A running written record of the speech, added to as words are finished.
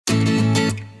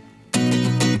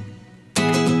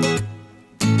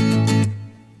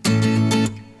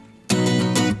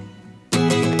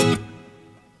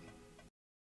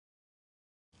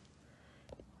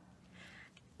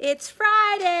It's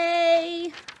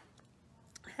Friday.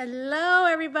 Hello,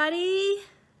 everybody.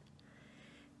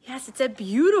 Yes, it's a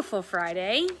beautiful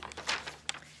Friday.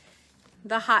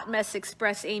 The Hot Mess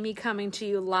Express Amy coming to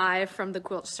you live from the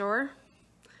quilt store.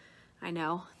 I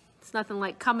know. It's nothing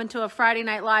like coming to a Friday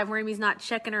night live where Amy's not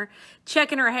checking her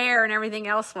hair and everything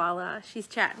else while she's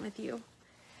chatting with you.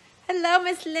 Hello,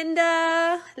 Miss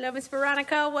Linda. Hello, Miss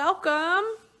Veronica. Welcome.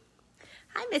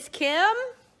 Hi, Miss Kim.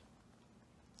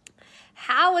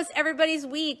 How was everybody's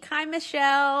week? Hi,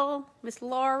 Michelle. Miss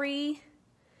Laurie.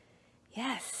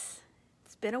 Yes,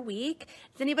 it's been a week.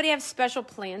 Does anybody have special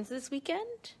plans this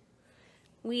weekend?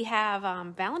 We have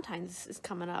Valentine's is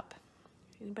coming up.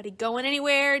 Anybody going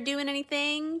anywhere, doing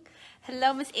anything?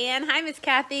 Hello, Miss Ann. Hi, Miss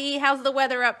Kathy. How's the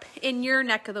weather up in your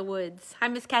neck of the woods? Hi,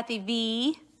 Miss Kathy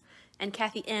V and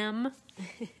Kathy M.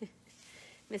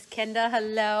 Miss Kenda,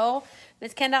 hello.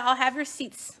 Miss Kenda, I'll have your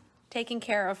seats taken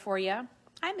care of for you.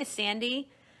 Hi, Miss Sandy.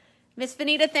 Miss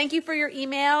Vanita, thank you for your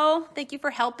email. Thank you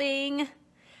for helping.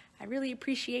 I really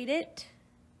appreciate it.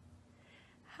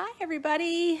 Hi,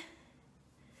 everybody.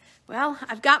 Well,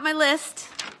 I've got my list.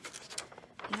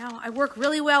 You know, I work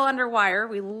really well under wire.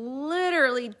 We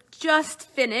literally just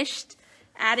finished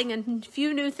adding a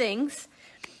few new things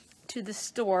to the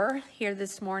store here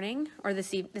this morning or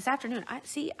this afternoon. I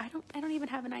don't even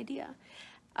have an idea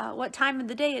what time of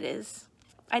the day it is.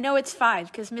 I know it's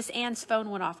 5 because Miss Ann's phone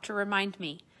went off to remind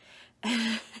me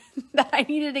that I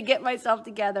needed to get myself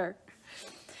together.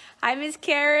 Hi, Miss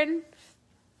Karen.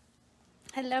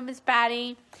 Hello, Miss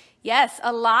Patty. Yes,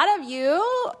 a lot of you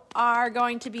are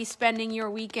going to be spending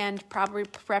your weekend probably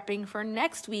prepping for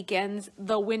next weekend's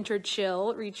The Winter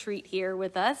Chill retreat here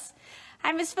with us.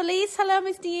 Hi, Miss Felice. Hello,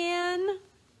 Miss Deanne.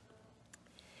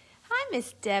 Hi,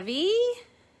 Miss Debbie.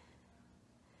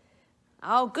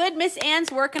 Oh, good. Miss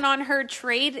Ann's working on her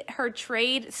trade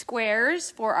squares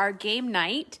for our game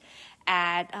night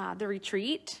at the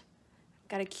retreat.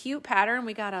 Got a cute pattern.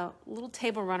 We got a little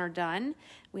table runner done.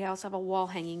 We also have a wall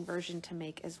hanging version to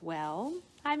make as well.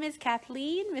 Hi, Miss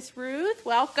Kathleen, Miss Ruth,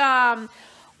 welcome.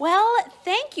 Well,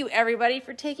 thank you everybody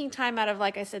for taking time out of,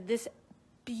 like I said, this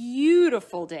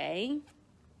beautiful day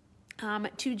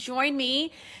to join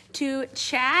me to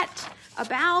chat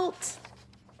about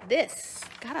this.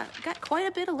 Got quite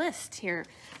a bit of list here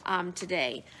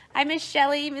today. Hi, Miss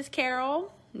Shelley, Miss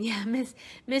Carol. Yeah,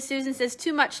 Miss Susan says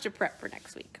too much to prep for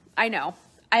next week. I know,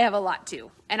 I have a lot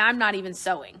too, and I'm not even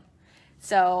sewing.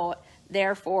 So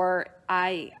therefore,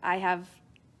 I have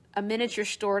a miniature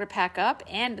store to pack up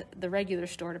and the regular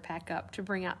store to pack up to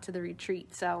bring out to the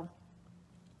retreat. So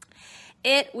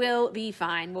it will be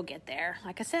fine. We'll get there.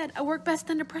 Like I said, I work best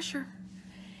under pressure.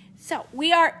 So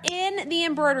we are in the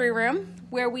embroidery room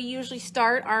where we usually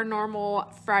start our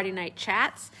normal Friday night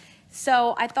chats.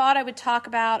 So I thought I would talk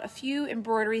about a few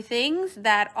embroidery things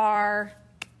that are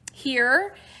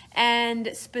here. And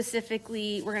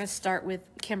specifically, we're going to start with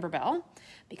Kimberbell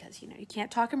because, you know, you can't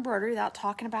talk embroidery without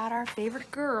talking about our favorite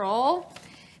girl.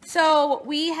 So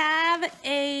we have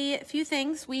a few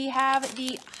things. We have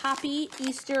the Hoppy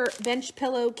Easter Bench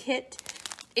Pillow Kit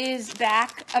is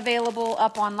back available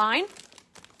up online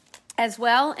as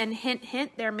well. And hint,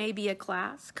 hint, there may be a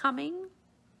class coming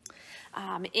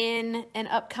in an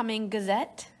upcoming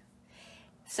Gazette.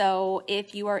 So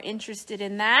if you are interested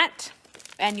in that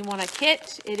and you want a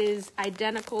kit, it is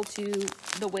identical to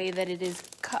the way that it is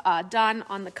done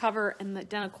on the cover and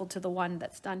identical to the one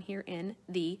that's done here in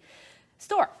the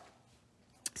store.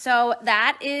 So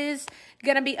that is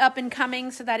going to be up and coming.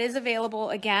 So that is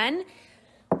available again.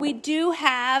 We do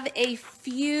have a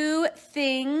few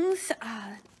things,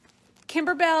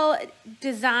 Kimberbell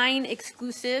design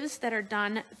exclusives that are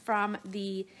done from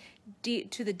to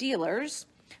the dealers.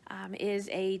 Is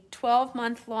a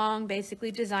 12-month-long,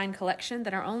 basically, design collection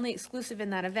that are only exclusive in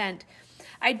that event.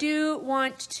 I do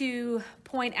want to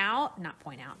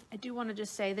I do want to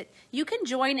just say that you can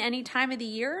join any time of the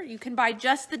year. You can buy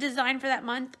just the design for that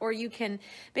month, or you can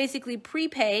basically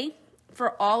prepay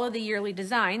for all of the yearly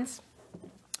designs.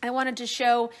 I wanted to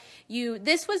show you,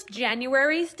 this was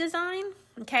January's design.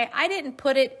 Okay, I didn't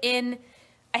put it in,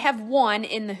 I have one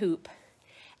in the hoop.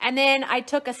 And then I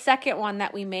took a second one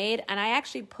that we made and I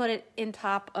actually put it in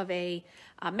top of a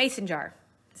mason jar.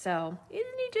 So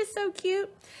isn't he just so cute?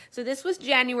 So this was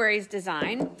January's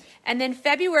design. And then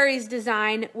February's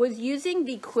design was using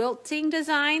the quilting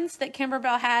designs that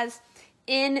Kimberbell has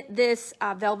in this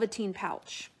velveteen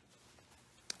pouch.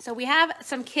 So we have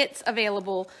some kits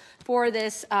available for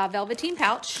this velveteen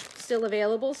pouch, still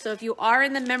available. So if you are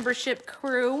in the membership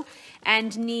crew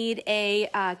and need a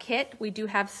kit, we do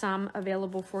have some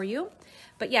available for you.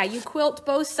 But yeah, you quilt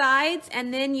both sides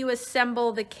and then you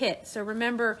assemble the kit. So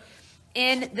remember,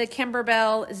 in the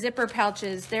Kimberbell zipper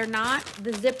pouches. They're not,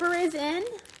 the zipper is in,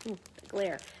 ooh,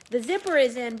 glare. The zipper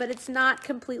is in, but it's not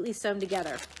completely sewn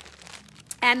together.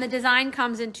 And the design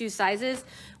comes in 2 sizes.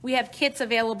 We have kits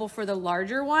available for the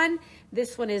larger one.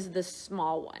 This one is the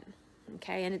small one,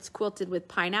 okay? And it's quilted with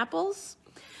pineapples,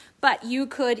 but you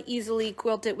could easily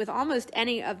quilt it with almost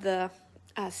any of the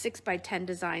 6x10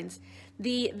 designs.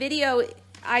 The video,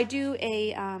 I do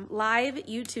a live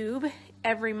YouTube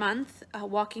every month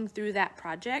walking through that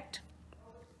project.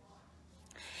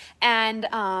 And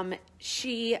I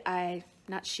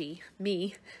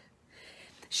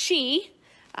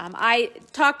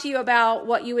talked to you about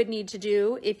what you would need to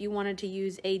do if you wanted to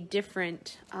use a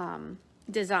different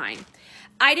design.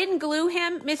 I didn't glue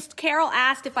him. Miss Carol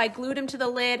asked if I glued him to the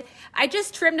lid. I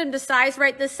just trimmed him to size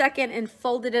right this second and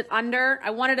folded it under. I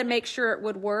wanted to make sure it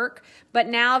would work, but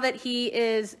now that he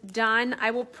is done, I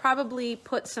will probably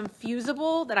put some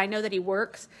fusible, that I know that he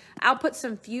works. I'll put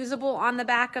some fusible on the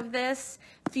back of this,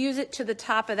 fuse it to the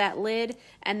top of that lid,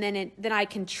 and then I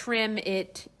can trim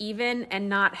it even and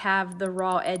not have the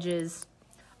raw edges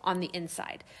on the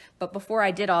inside. But before I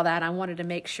did all that, I wanted to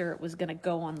make sure it was gonna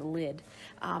go on the lid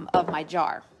of my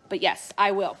jar. But yes,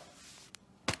 I will.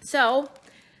 So,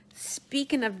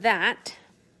 speaking of that,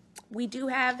 we do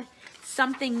have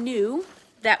something new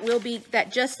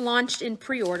that just launched in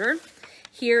pre-order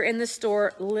here in the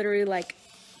store literally like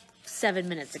 7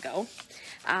 minutes ago.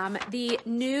 The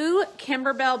new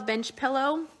Kimberbell bench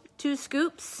pillow, 2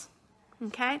 scoops,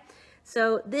 okay?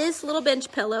 So this little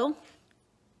bench pillow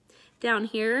down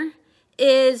here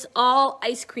is all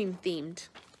ice cream themed.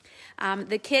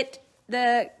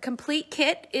 The complete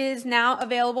kit is now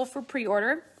available for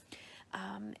pre-order.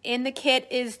 In the kit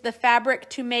is the fabric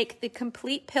to make the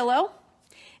complete pillow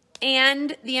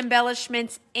and the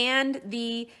embellishments and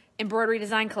the embroidery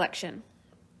design collection.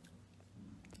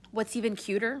 What's even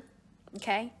cuter,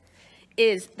 okay,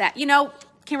 is that, you know,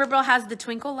 Kimberbell has the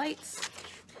twinkle lights.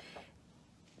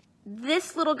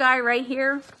 This little guy right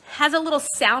here has a little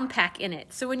sound pack in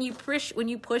it. So when you push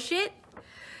it,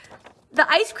 the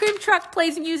ice cream truck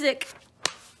plays music.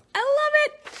 I love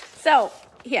it. So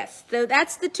yes, so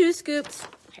that's the 2 scoops.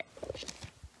 Okay.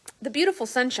 The beautiful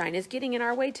sunshine is getting in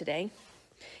our way today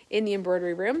in the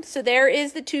embroidery room. So there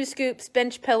is the 2 scoops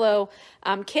bench pillow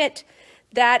kit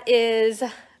that is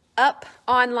up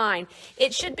online.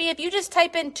 It should be, if you just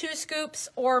type in 2 scoops,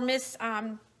 or Miss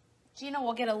Gina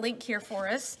will get a link here for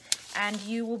us, and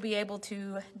you will be able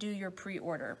to do your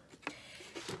pre-order.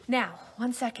 Now,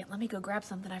 1 second, let me go grab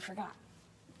something I forgot.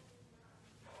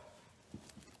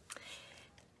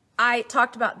 I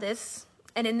talked about this,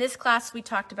 and in this class we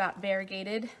talked about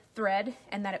variegated thread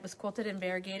and that it was quilted and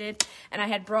variegated, and I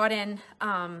had brought in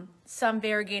some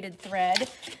variegated thread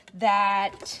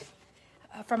that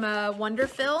from a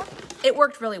Wonderfill. It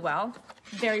worked really well.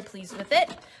 Very pleased with it.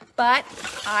 But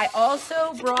I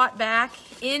also brought back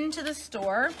into the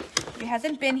store, it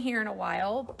hasn't been here in a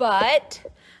while, but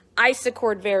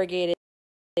Isacord Variegated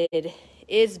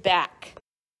is back.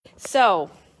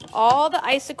 So all the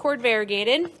Isacord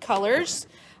Variegated colors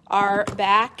are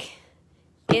back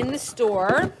in the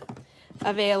store,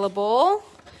 available.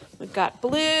 We've got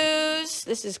blues.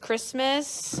 This is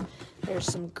Christmas. There's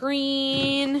some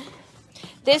green.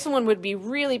 This one would be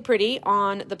really pretty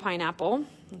on the pineapple.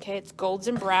 Okay, it's golds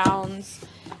and browns.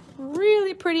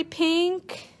 Really pretty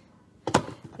pink.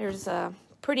 There's a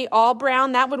pretty all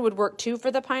brown. That one would work too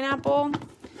for the pineapple.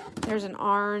 There's an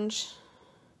orange.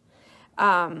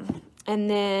 And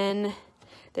then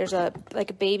there's like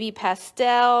a baby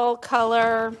pastel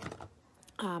color.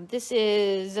 This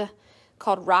is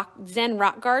called Zen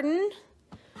Rock Garden.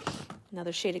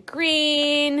 Another shade of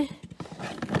green.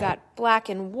 We've got black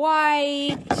and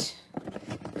white.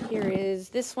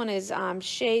 This one is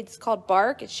shades called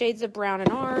Bark. It's shades of brown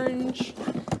and orange.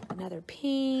 Another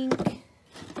pink.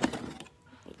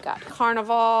 We've got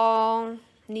Carnival,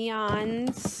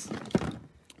 neons,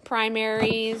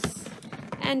 primaries,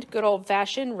 and good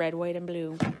old-fashioned red, white, and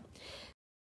blue.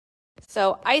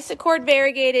 So Isacord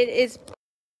Variegated is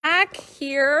back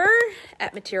here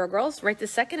at Material Girls. Right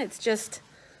this second, it's just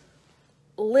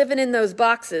living in those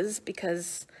boxes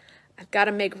because I've got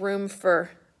to make room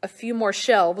for a few more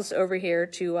shelves over here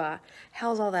to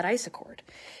house all that Isacord.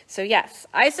 So yes,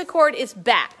 Isacord is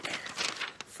back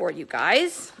for you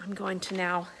guys. I'm going to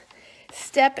now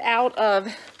step out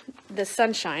of the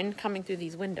sunshine coming through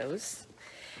these windows,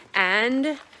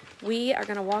 and we are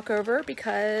going to walk over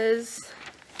because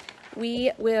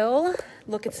we will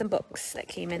look at some books that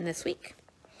came in this week.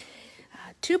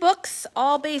 2 books,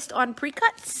 all based on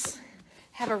pre-cuts,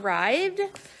 have arrived.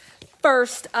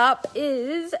 First up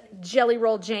is Jelly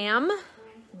Roll Jam.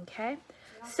 Okay,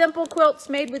 Simple quilts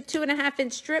made with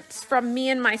 2.5-inch strips from me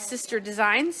and my sister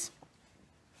designs.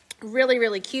 Really,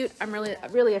 really cute. I'm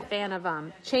really a fan of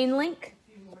chain link.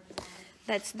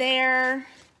 That's there.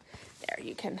 There,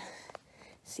 you can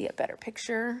see a better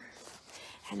picture.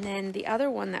 And then the other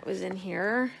one that was in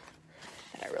here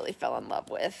that I really fell in love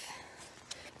with.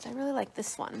 So I really like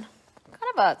this one. Kind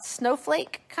of a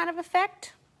snowflake kind of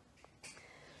effect.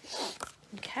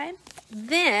 Okay.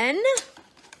 Then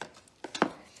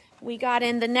we got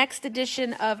in the next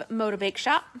edition of Moda Bake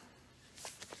Shop.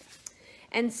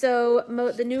 And so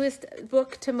the newest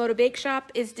book to Moda Bake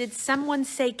Shop is Did Someone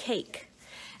Say Cake?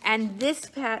 And this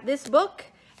book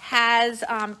has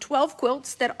 12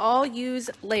 quilts that all use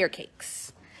layer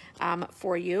cakes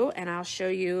for you. And I'll show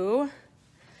you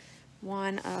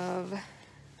one of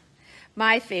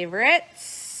my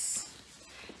favorites.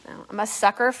 Now, I'm a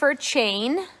sucker for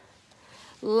chain.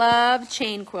 Love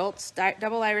chain quilts.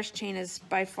 Double Irish chain is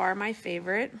by far my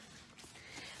favorite.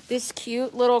 This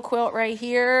cute little quilt right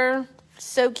here,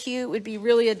 so cute, would be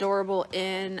really adorable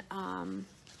in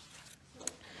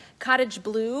cottage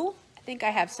blue. I think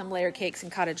I have some layer cakes in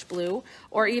cottage blue,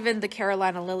 or even the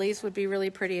Carolina lilies would be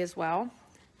really pretty as well.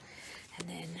 And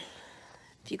then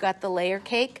if you got the layer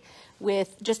cake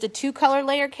with just a 2-color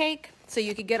layer cake, so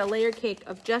you could get a layer cake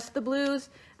of just the blues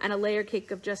and a layer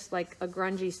cake of just like a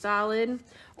grungy solid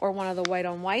or one of the white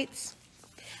on whites,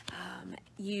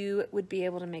 you would be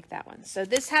able to make that one. So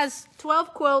this has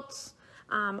 12 quilts,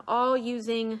 all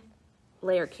using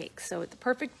layer cakes. So it's a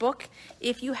perfect book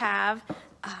if you have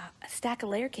a stack of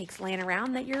layer cakes laying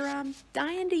around that you're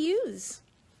dying to use.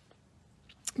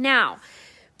 Now,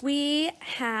 we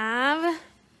have,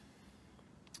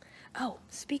 oh,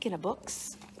 speaking of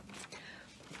books,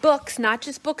 not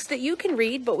just books that you can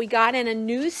read, but we got in a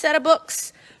new set of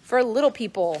books for little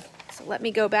people. So let me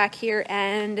go back here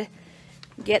and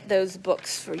get those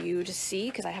books for you to see,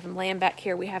 because I have them laying back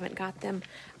here. We haven't got them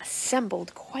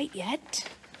assembled quite yet.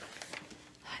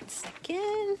 1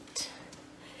 second.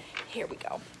 Here we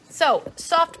go. So,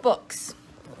 soft books.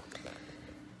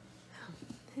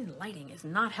 The lighting is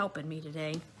not helping me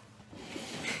today.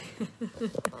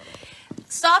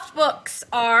 Soft books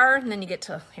are, and then you get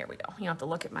to, here we go. You don't have to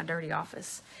look at my dirty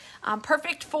office.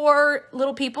 Perfect for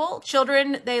little people,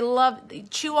 children. They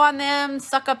chew on them,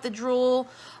 suck up the drool,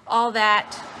 all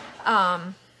that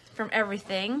from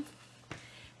everything.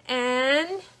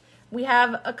 And we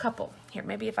have a couple. Here,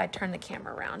 maybe if I turn the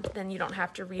camera around, then you don't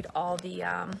have to read all the,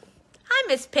 hi,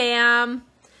 Miss Pam.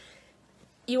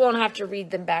 You won't have to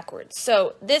read them backwards.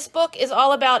 So this book is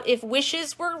all about if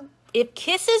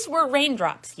kisses were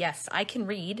raindrops. Yes, I can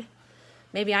read.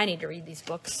 Maybe I need to read these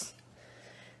books.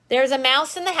 There's a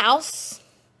mouse in the house.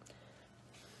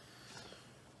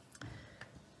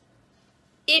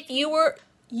 If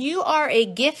you are a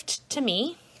gift to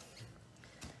me.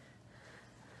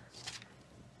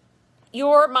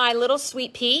 You're my little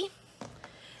sweet pea.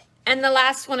 And the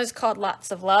last one is called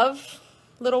Lots of Love,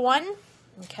 little one.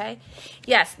 Okay.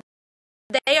 Yes,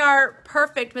 they are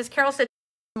perfect. Miss Carol said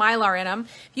Mylar in them.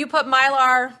 If you put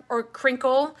Mylar or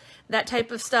crinkle, that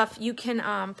type of stuff, you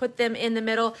can put them in the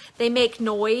middle. They make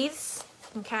noise.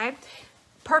 Okay.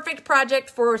 Perfect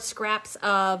project for scraps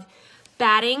of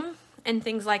batting and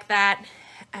things like that.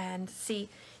 And see,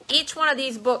 each one of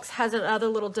these books has another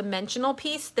little dimensional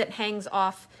piece that hangs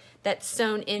off, that's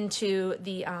sewn into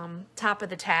the top of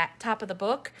the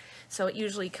book. So it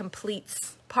usually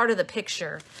completes part of the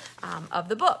picture of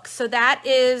the book. So that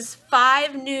is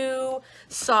 5 new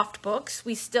soft books.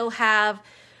 We still have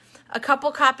a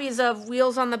couple copies of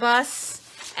Wheels on the Bus,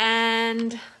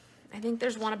 and I think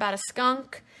there's one about a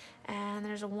skunk, and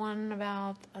there's one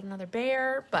about another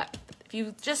bear. But if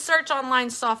you just search online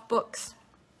soft books,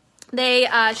 they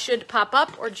should pop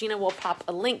up, or Gina will pop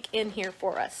a link in here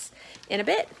for us in a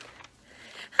bit.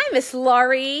 Hi, Miss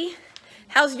Laurie.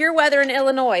 How's your weather in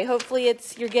Illinois? Hopefully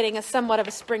you're getting a somewhat of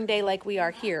a spring day like we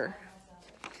are here.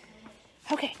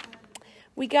 Okay,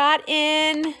 we got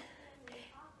in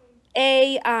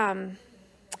a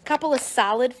couple of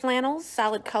solid flannels,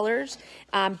 solid colors,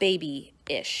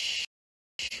 baby-ish.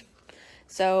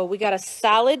 So we got a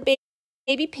solid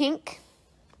baby pink.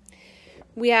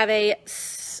 We have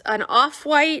an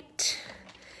off-white.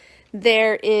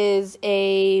 There is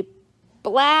a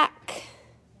black,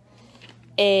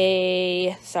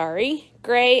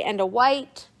 gray and a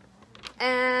white,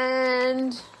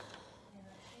 and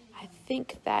I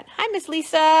think that, hi, Miss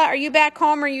Lisa, are you back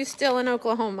home or are you still in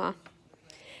Oklahoma?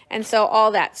 And so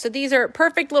all that. So these are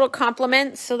perfect little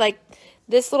complements. So like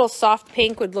this little soft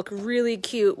pink would look really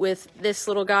cute with this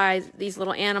little guy, these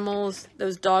little animals,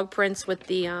 those dog prints with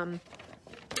the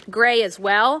gray as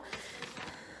well.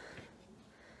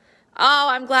 Oh,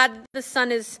 I'm glad the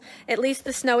sun is, at least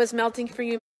the snow is melting for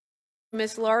you,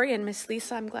 Miss Laurie and Miss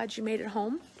Lisa. I'm glad you made it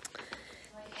home.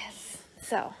 Yes.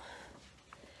 So,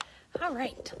 all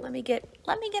right. Let me get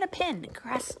a pen.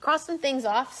 Cross some things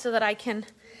off so that I can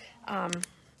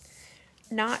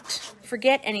not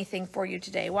forget anything for you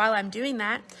today. While I'm doing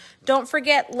that, don't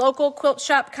forget local quilt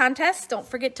shop contest. Don't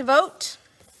forget to vote.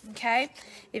 Okay,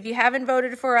 if you haven't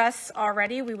voted for us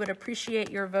already, we would appreciate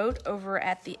your vote over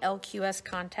at the LQS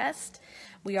Contest.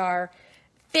 We are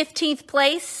 15th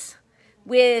place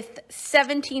with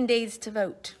 17 days to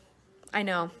vote. I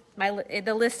know,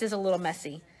 the list is a little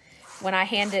messy when I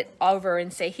hand it over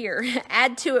and say, here,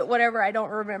 add to it whatever I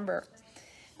don't remember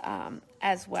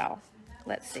as well.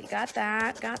 Let's see, got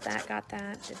that,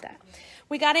 did that.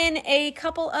 We got in a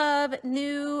couple of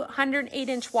new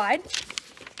 108-inch wide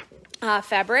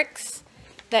fabrics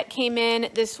that came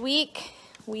in this week.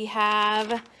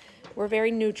 We're very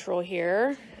neutral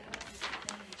here.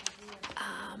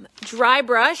 Dry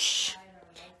brush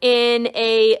in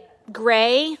a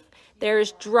gray.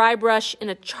 There's dry brush in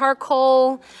a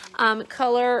charcoal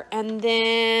color. And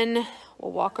then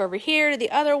we'll walk over here to the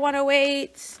other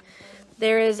 108s.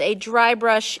 There is a dry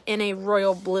brush in a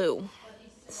royal blue.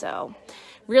 So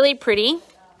really pretty,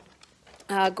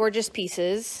 gorgeous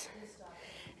pieces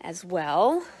as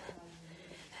well.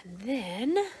 And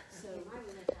then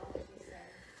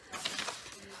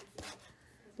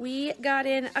we got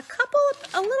in a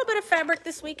little bit of fabric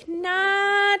this week.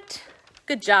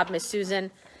 Good job, Miss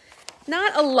Susan.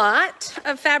 Not a lot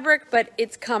of fabric, but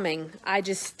it's coming. I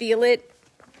just feel it.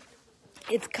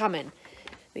 It's coming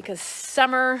because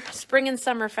spring and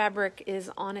summer fabric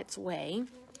is on its way.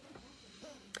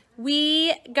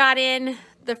 We got in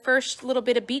the first little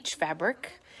bit of beach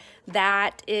fabric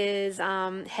that is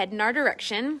heading our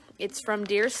direction. It's from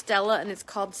Dear Stella, and it's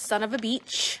called Son of a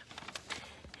Beach.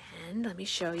 And let me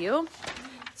show you.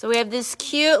 So we have this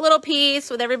cute little piece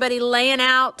with everybody laying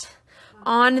out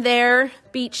on their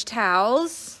beach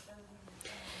towels.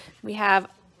 We have,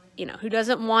 you know, who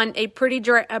doesn't want a pretty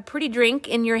drink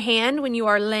in your hand when you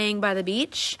are laying by the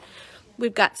beach?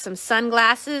 We've got some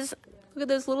sunglasses. Look at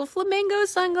those little flamingo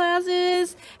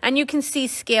sunglasses. And you can see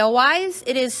scale-wise,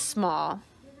 it is small.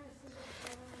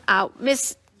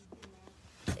 Miss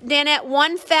Danette,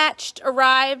 one fetched,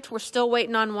 arrived. We're still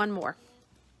waiting on one more.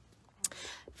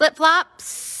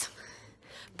 Flip-flops,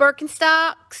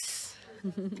 Birkenstocks,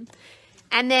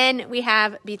 and then we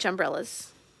have beach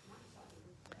umbrellas.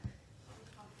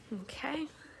 Okay.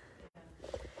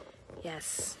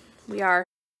 Yes, we are.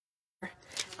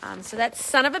 So that's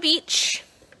Son of a Beach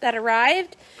that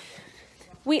arrived.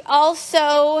 We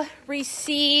also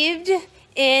received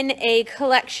in a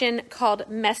collection called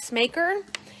Messmaker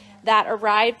that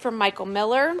arrived from Michael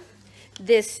Miller.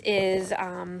 This is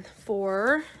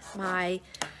for my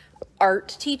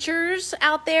art teachers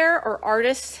out there or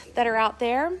artists that are out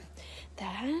there.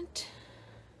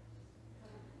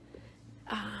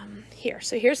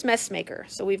 So here's Messmaker.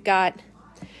 So we've got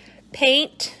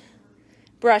paint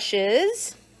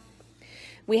brushes.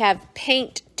 We have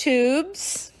paint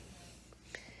tubes.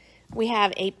 We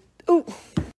have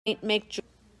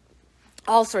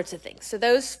all sorts of things. So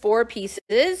those 4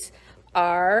 pieces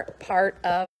are part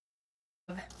of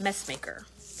Messmaker.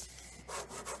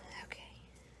 Okay.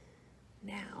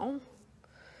 Now,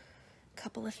 a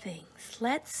couple of things.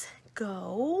 Let's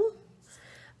go.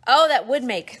 Oh, that would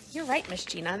make, you're right, Miss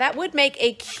Gina, that would make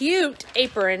a cute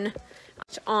apron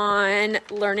on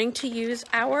learning to use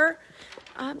our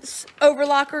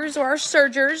overlockers or our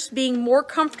sergers, being more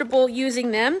comfortable using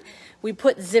them. We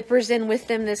put zippers in with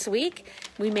them this week.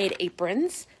 We made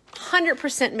aprons,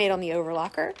 100% made on the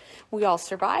overlocker. We all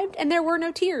survived, and there were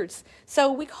no tears.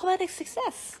 So we call that a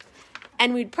success.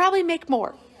 And we'd probably make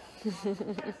more.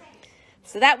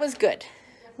 So that was good.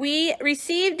 We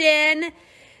received in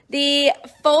the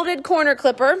folded corner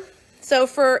clipper. So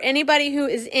for anybody who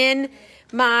is in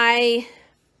my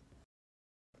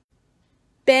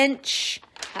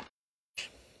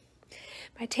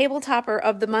my table topper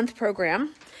of the month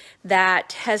program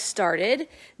that has started,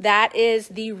 that is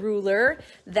the ruler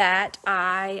that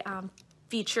I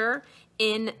feature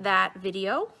in that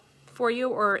video for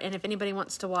you, and if anybody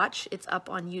wants to watch, it's up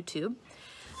on YouTube.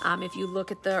 If you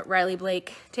look at the Riley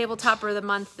Blake table topper of the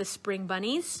month, the Spring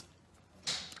Bunnies,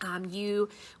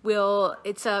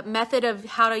 it's a method of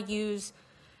how to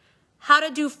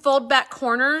do fold back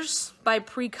corners by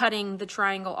pre-cutting the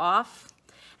triangle off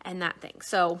and that thing.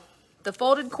 So the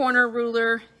folded corner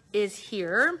ruler is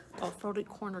here. Folded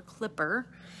corner clipper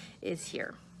is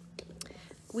here.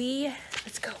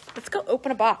 Let's go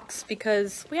open a box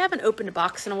because we haven't opened a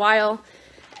box in a while,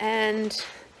 and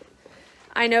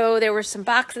I know there were some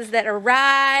boxes that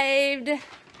arrived.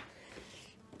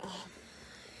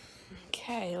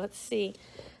 Okay, let's see.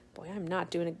 Boy, I'm not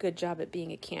doing a good job at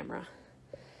being a camera.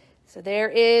 So there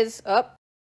is,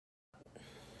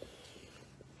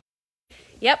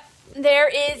 yep, there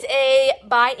is a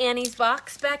By Annie's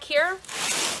box back here.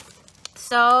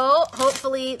 So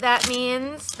hopefully that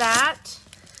means that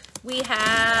we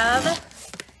have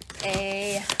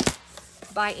a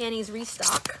By Annie's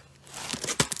restock.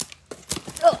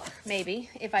 Oh, maybe,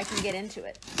 if I can get into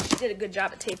it. She did a good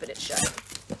job at taping it shut.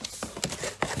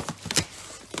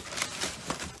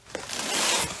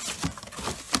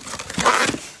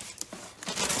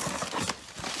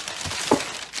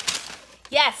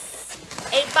 Yes,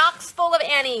 a box full of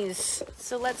Annies.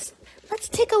 So let's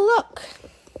take a look.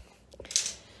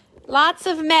 Lots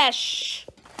of mesh.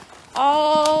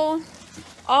 All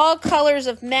colors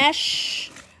of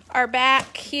mesh are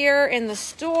back here in the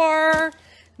store.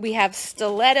 We have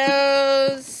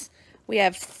stilettos. We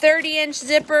have 30-inch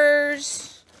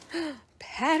zippers.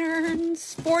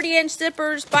 Patterns. 40-inch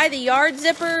zippers. By the yard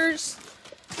zippers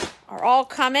are all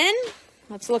coming.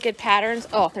 Let's look at patterns.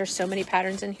 Oh, there's so many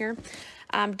patterns in here.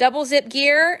 Double zip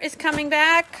gear is coming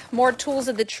back. More tools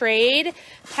of the trade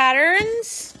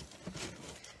patterns.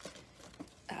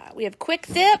 We have quick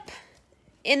zip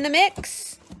in the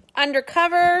mix,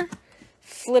 undercover,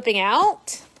 flipping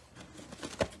out,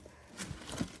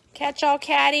 catch-all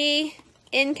caddy,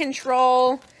 in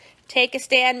control, take a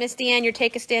stand. Miss Deanne, your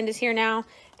take a stand is here now,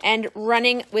 and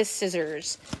running with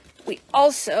scissors. We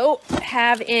also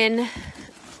have in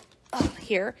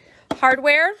here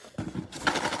hardware.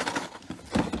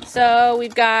 So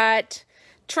we've got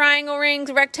triangle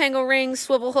rings, rectangle rings,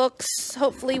 swivel hooks.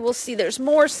 Hopefully we'll see there's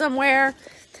more somewhere.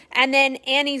 And then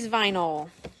Annie's vinyl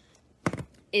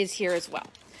is here as well.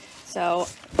 So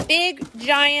big,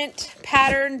 giant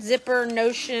pattern, zipper,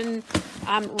 notion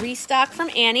restock from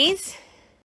Annie's.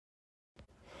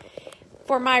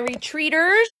 For my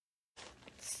retreaters,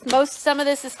 some of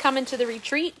this is coming to the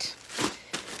retreat.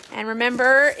 And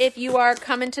remember, if you are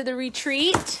coming to the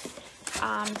retreat,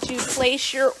 to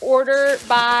place your order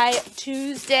by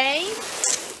Tuesday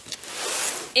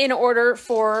in order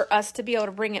for us to be able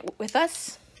to bring it with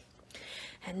us.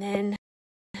 And then,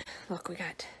 look, we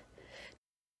got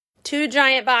 2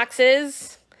 giant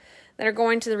boxes that are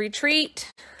going to the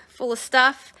retreat full of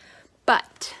stuff.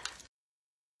 But,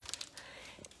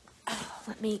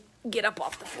 let me get up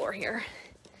off the floor here.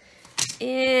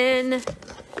 In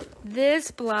this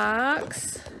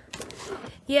box,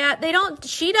 yeah,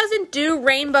 she doesn't do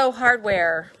rainbow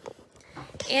hardware.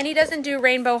 Annie doesn't do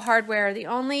rainbow hardware. The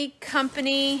only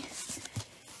company,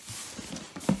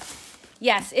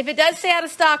 yes, if it does stay out of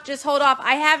stock, just hold off.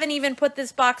 I haven't even put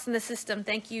this box in the system.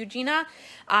 Thank you, Gina.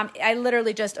 I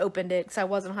literally just opened it because I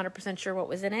wasn't 100% sure what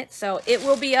was in it. So it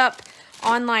will be up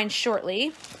online shortly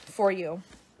for you.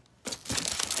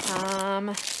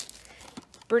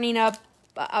 Bernina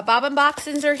bobbin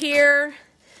boxes are here.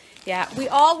 Yeah, we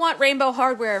all want rainbow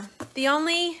hardware. The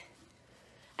only,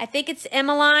 I think it's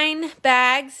Emmeline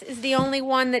Bags is the only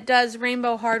one that does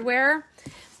rainbow hardware,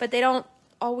 but they don't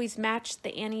always match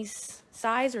the Annie's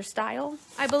size or style,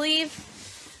 I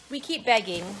believe. We keep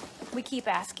begging. We keep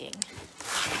asking.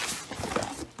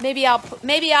 Maybe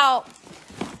I'll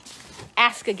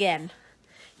ask again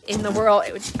in the world.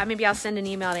 Maybe I'll send an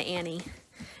email to Annie.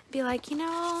 Be like, you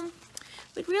know,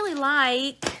 we'd really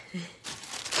like.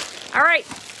 All right.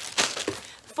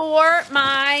 For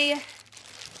my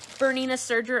Bernina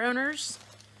Serger owners,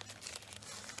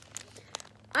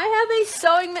 I have a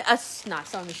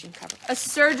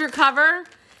Serger cover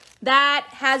that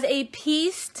has a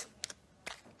pieced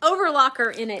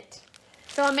overlocker in it.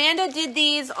 So Amanda did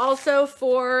these also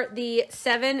for the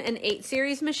 7 and 8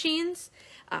 series machines.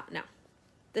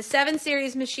 The 7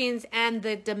 series machines and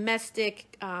the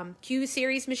domestic Q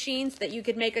series machines, that you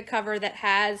could make a cover that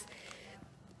has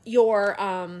your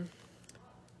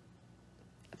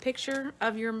picture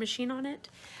of your machine on it.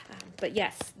 But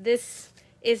yes, this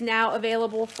is now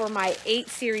available for my 8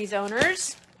 series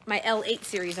owners, my L8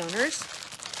 series owners.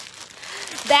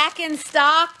 Back in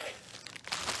stock,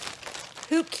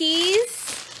 hoop keys.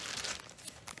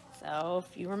 So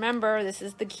if you remember, this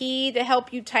is the key to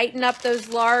help you tighten up those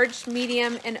large,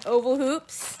 medium, and oval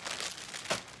hoops.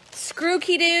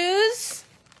 ScrewKey Doos.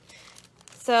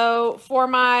 So for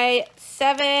my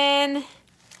 7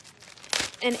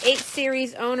 and 8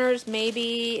 series owners,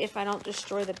 maybe if I don't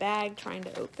destroy the bag trying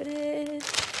to open it.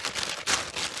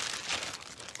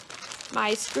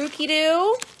 My ScrewKey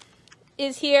Doo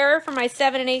is here for my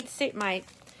 7 and 8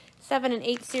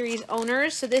 series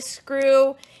owners. So this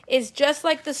screw is just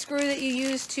like the screw that you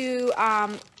use to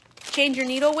change your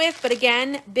needle width, but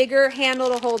again, bigger handle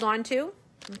to hold on to,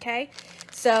 okay?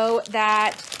 So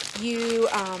that you,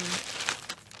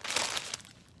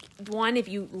 one, if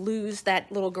you lose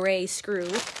that little gray screw,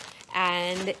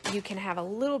 and you can have a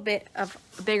little bit of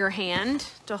a bigger hand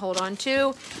to hold on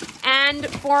to. And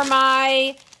for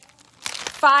my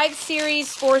 5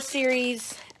 series, 4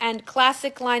 series, and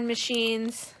classic line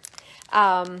machines,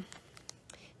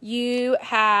 you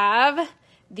have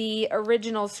the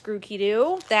original ScrewKey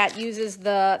Doo that uses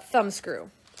the thumb screw.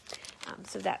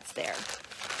 So that's there.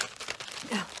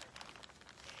 Oh.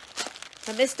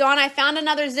 So Miss Dawn, I found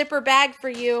another zipper bag for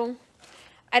you.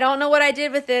 I don't know what I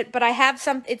did with it, but I have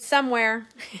it's somewhere.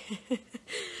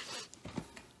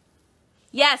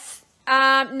 Yes.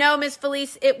 No, Miss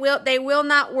Felice, they will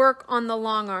not work on the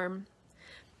long arm.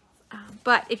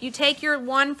 But if you take your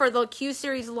one for the Q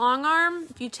series long arm,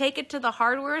 if you take it to the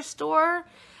hardware store,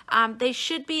 they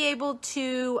should be able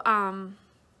to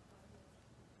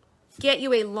get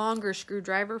you a longer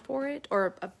screwdriver for it,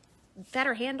 or a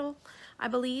better handle, I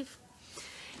believe.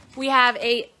 We have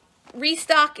a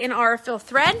restock in our fill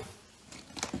thread.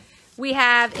 We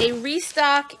have a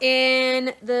restock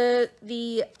in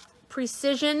the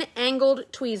precision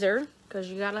angled tweezer, because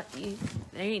there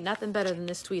ain't nothing better than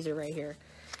this tweezer right here.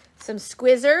 Some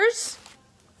squizzers,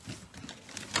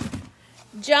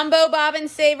 jumbo bobbin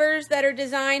savers that are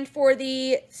designed for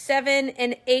the 7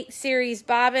 and 8 series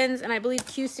bobbins, and I believe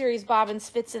Q series bobbins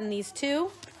fits in these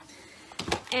too.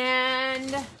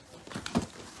 And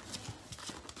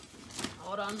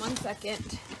hold on one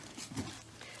second.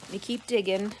 Let me keep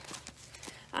digging.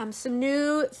 Some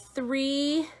new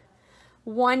 3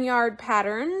 1-yard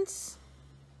patterns.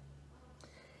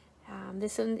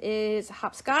 This one is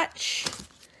hopscotch,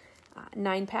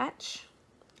 9 patch.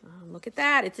 Look at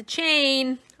that, it's a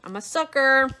chain. I'm a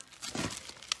sucker.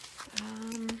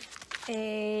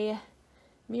 A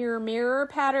mirror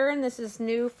pattern. This is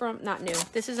new from, not new.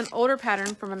 This is an older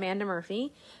pattern from Amanda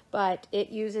Murphy, but it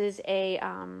uses a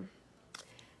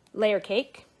layer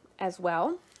cake as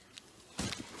well.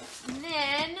 And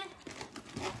then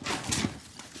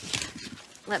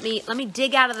let me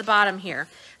dig out of the bottom here.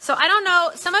 So I don't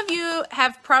know, some of you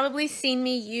have probably seen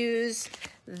me use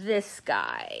this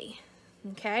guy,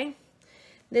 okay?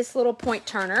 This little point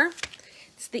turner.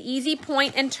 It's the Easy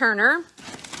Point and Turner.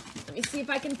 Let me see if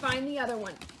I can find the other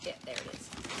one. Yeah, there it is.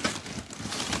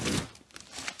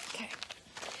 Okay.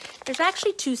 There's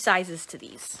actually 2 sizes to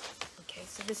these. Okay,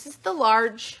 so this is the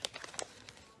large,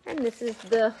 and this is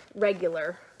the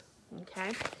regular,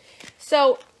 okay?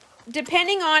 So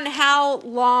depending on how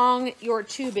long your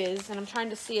tube is, and I'm trying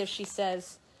to see if she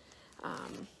says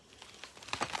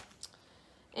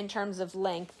in terms of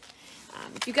length.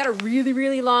 If you've got a really,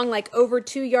 really long, like over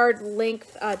 2-yard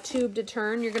length tube to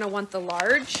turn, you're going to want the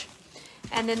large.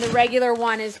 And then the regular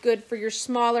one is good for your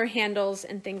smaller handles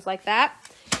and things like that.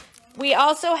 We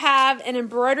also have an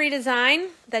embroidery design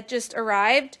that just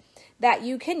arrived that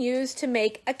you can use to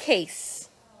make a case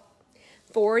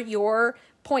for your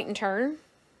point and turn.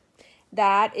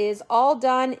 That is all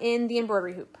done in the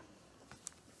embroidery hoop.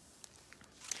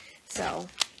 So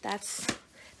that's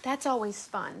always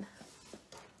fun.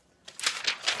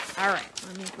 All right,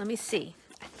 let me see.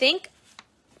 I think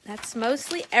that's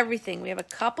mostly everything. We have a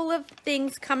couple of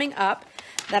things coming up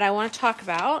that I want to talk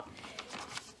about.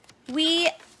 We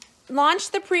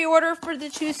launched the pre-order for the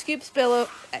 2 scoops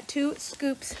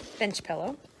bench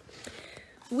pillow.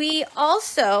 We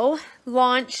also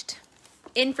launched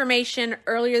information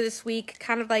earlier this week,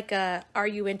 kind of like a "Are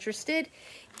you interested?"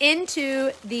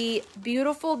 into the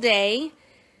Beautiful Day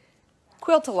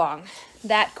Quilt-A-Long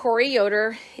that Corey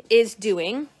Yoder is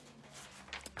doing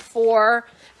for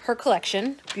her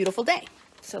collection, Beautiful Day.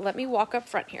 So let me walk up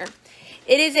front here.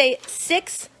 It is a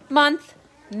 6-month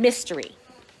mystery.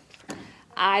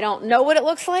 I don't know what it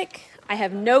looks like. I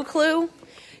have no clue.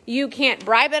 You can't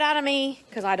bribe it out of me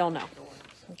because I don't know.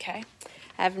 Okay?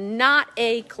 I have not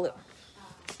a clue.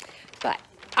 But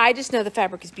I just know the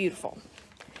fabric is beautiful.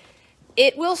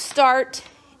 We will start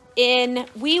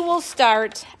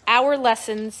our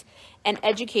lessons and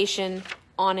education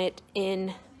on it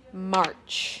in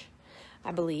March,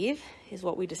 I believe, is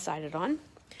what we decided on.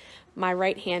 My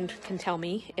right hand can tell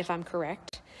me if I'm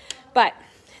correct. But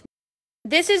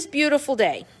this is Beautiful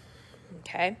Day,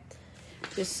 okay?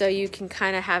 Just so you can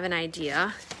kind of have an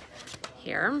idea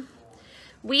here.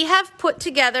 We have put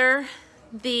together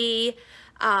the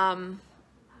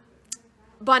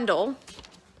bundle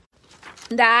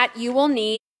that you will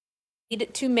need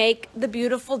to make the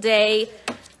Beautiful Day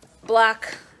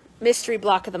mystery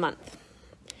block of the month.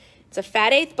 It's a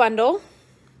fat 1/8 bundle,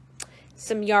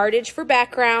 some yardage for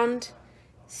background,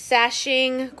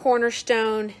 sashing,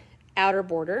 cornerstone, outer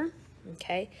border,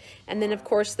 okay? And then of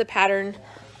course the pattern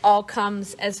all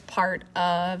comes as part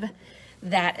of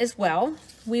that as well.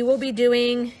 We will be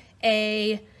doing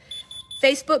a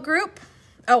Facebook group.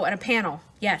 Oh, and a panel.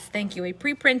 Yes, thank you. A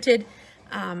pre-printed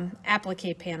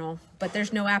applique panel, but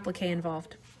there's no applique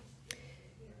involved.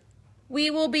 We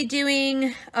will be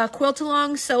doing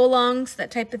quilt-alongs, sew-alongs,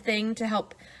 that type of thing to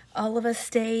help all of us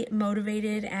stay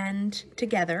motivated and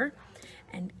together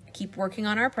and keep working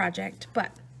on our project.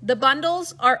 But the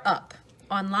bundles are up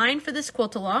online for this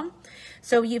quilt-along.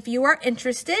 So if you are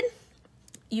interested,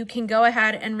 you can go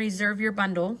ahead and reserve your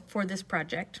bundle for this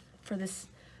project, for this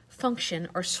function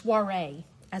or soiree,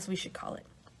 as we should call it.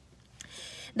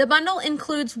 The bundle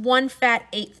includes one fat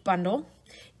eighth bundle.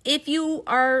 If you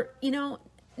are, you know,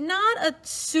 not a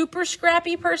super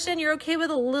scrappy person, you're okay with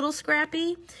a little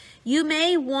scrappy, you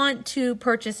may want to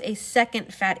purchase a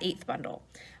second fat eighth bundle.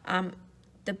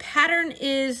 The pattern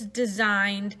is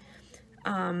designed,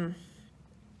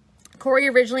 Corey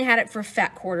originally had it for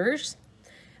fat quarters.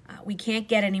 We can't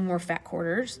get any more fat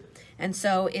quarters. And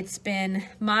so it's been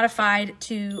modified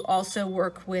to also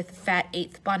work with fat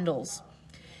eighth bundles.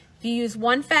 If you use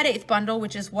one fat eighth bundle,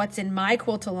 which is what's in my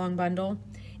quilt-along bundle,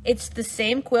 it's the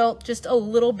same quilt, just a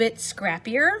little bit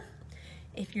scrappier.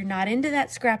 If you're not into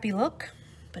that scrappy look,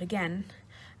 but again,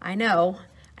 I know,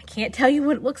 I can't tell you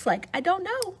what it looks like. I don't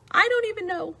know. I don't even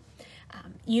know.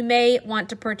 You may want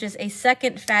to purchase a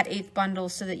second fat eighth bundle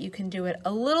so that you can do it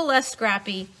a little less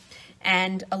scrappy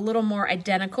and a little more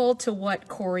identical to what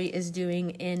Corey is doing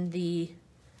in the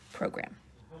program.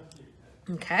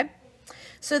 Okay,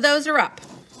 so those are up.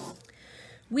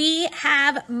 We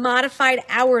have modified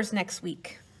hours next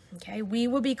week. Okay, we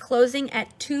will be closing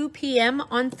at 2 p.m.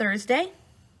 on Thursday.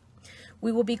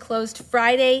 We will be closed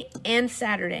Friday and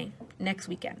Saturday next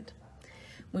weekend.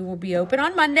 We will be open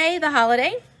on Monday, the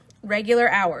holiday,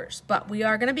 regular hours, but we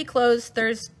are going to be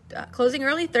closing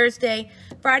early Thursday,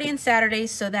 Friday, and Saturday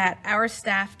so that our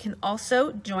staff can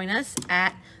also join us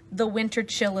at the Winter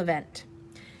Chill event.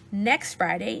 Next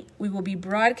Friday, we will be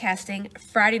broadcasting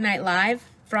Friday Night Live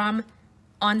from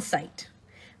on-site,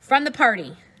 from the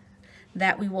party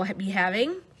that we will be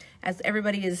having as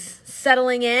everybody is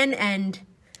settling in and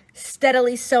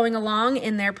steadily sewing along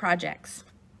in their projects.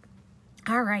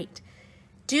 All right.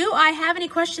 Do I have any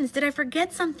questions? Did I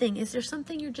forget something? Is there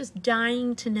something you're just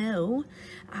dying to know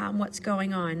what's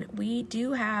going on? We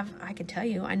do have, I can tell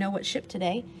you, I know what shipped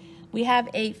today. We have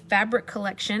a fabric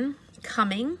collection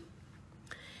coming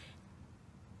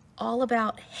all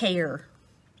about hair.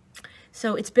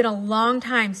 So it's been a long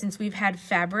time since we've had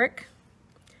fabric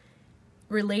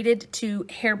related to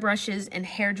hairbrushes and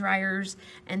hair dryers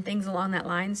and things along that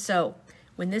line. So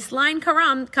when this line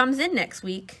comes in next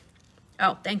week,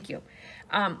 oh, thank you.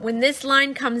 When this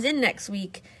line comes in next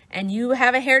week and you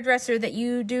have a hairdresser that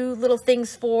you do little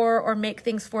things for or make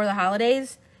things for the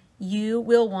holidays, you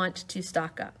will want to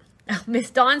stock up. Miss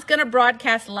Dawn's gonna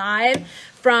broadcast live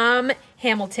from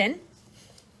Hamilton.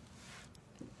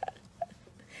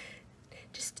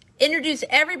 Just introduce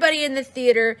everybody in the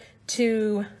theater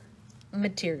to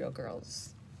Material Girls.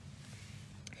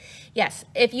 Yes,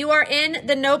 if you are in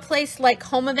the No Place Like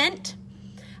Home event,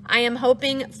 I am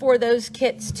hoping for those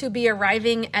kits to be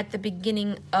arriving at the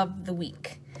beginning of the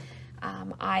week.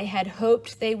 I had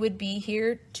hoped they would be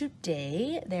here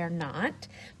today. They're not,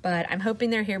 but I'm hoping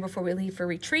they're here before we leave for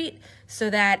retreat so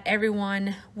that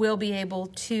everyone will be able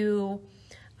to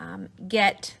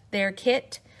get their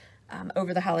kit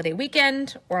over the holiday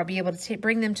weekend, or I'll be able to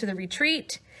bring them to the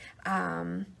retreat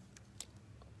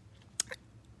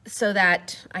so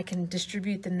that I can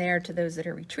distribute them there to those that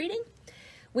are retreating.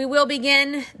 We will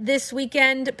begin this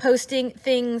weekend posting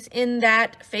things in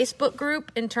that Facebook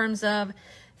group in terms of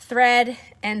thread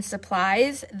and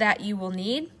supplies that you will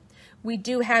need. We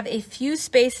do have a few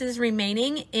spaces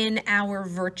remaining in our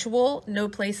virtual No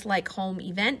Place Like Home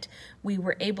event. We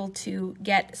were able to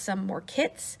get some more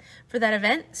kits for that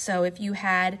event. So if you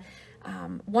had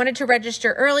wanted to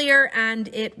register earlier and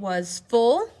it was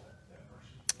full,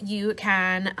 you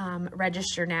can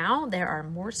register now. There are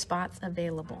more spots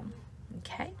available.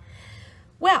 Okay,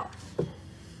 well,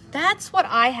 that's what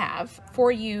I have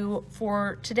for you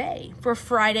for today, for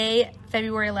Friday,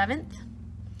 February 11th.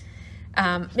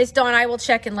 Miss Dawn, I will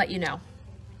check and let you know.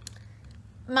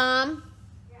 Mom,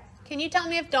 can you tell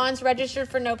me if Dawn's registered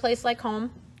for No Place Like Home?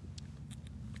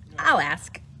 I'll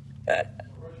ask.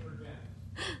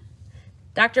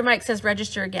 Dr. Mike says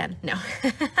register again. No.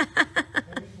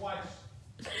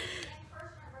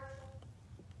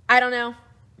 I don't know.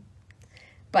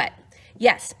 But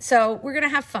yes, so we're going to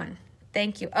have fun.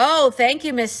 Thank you. Oh, thank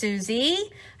you, Miss Susie.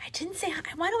 I didn't say hi.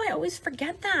 Why do I always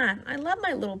forget that? I love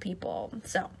my little people.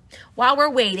 So while we're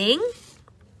waiting,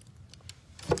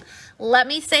 let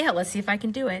me say hello. Let's see if I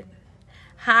can do it.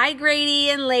 Hi, Grady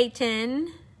and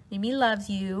Layton. Mimi loves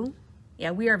you.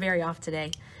 Yeah, we are very off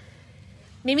today.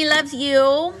 Mimi loves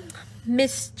you.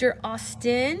 Mr.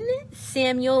 Austin,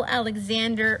 Samuel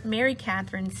Alexander, Mary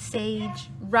Catherine, Sage,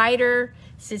 Ryder,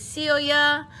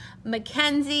 Cecilia,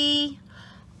 Mackenzie,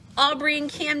 Aubrey and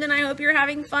Camden. I hope you're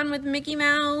having fun with Mickey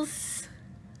Mouse.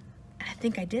 I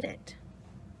think I did it.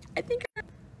 I think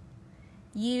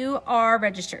you are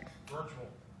registered. Virtual.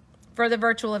 For the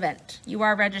virtual event. You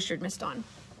are registered, Miss Dawn.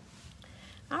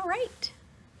 All right.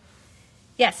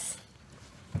 Yes.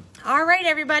 All right,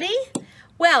 everybody.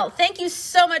 Well, thank you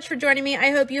so much for joining me.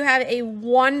 I hope you have a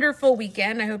wonderful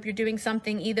weekend. I hope you're doing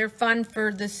something either fun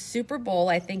for the Super Bowl,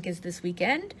 I think is this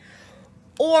weekend,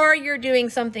 or you're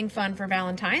doing something fun for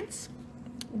Valentine's.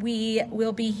 We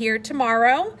will be here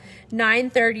tomorrow,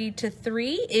 9:30 to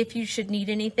 3, if you should need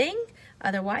anything.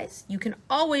 Otherwise, you can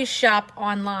always shop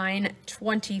online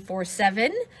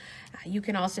 24/7. You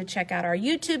can also check out our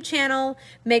YouTube channel.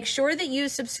 Make sure that you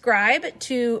subscribe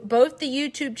to both the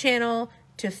YouTube channel,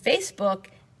 to Facebook,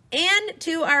 and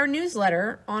to our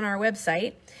newsletter on our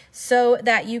website so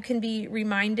that you can be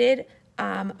reminded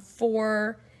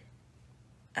for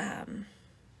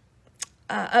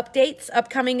updates,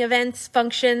 upcoming events,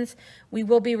 functions. We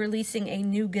will be releasing a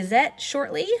new Gazette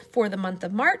shortly for the month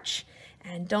of March,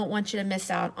 and don't want you to miss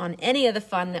out on any of the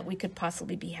fun that we could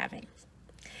possibly be having.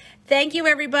 Thank you,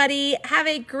 everybody. Have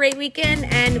a great weekend,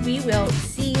 and we will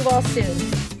see you all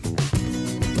soon.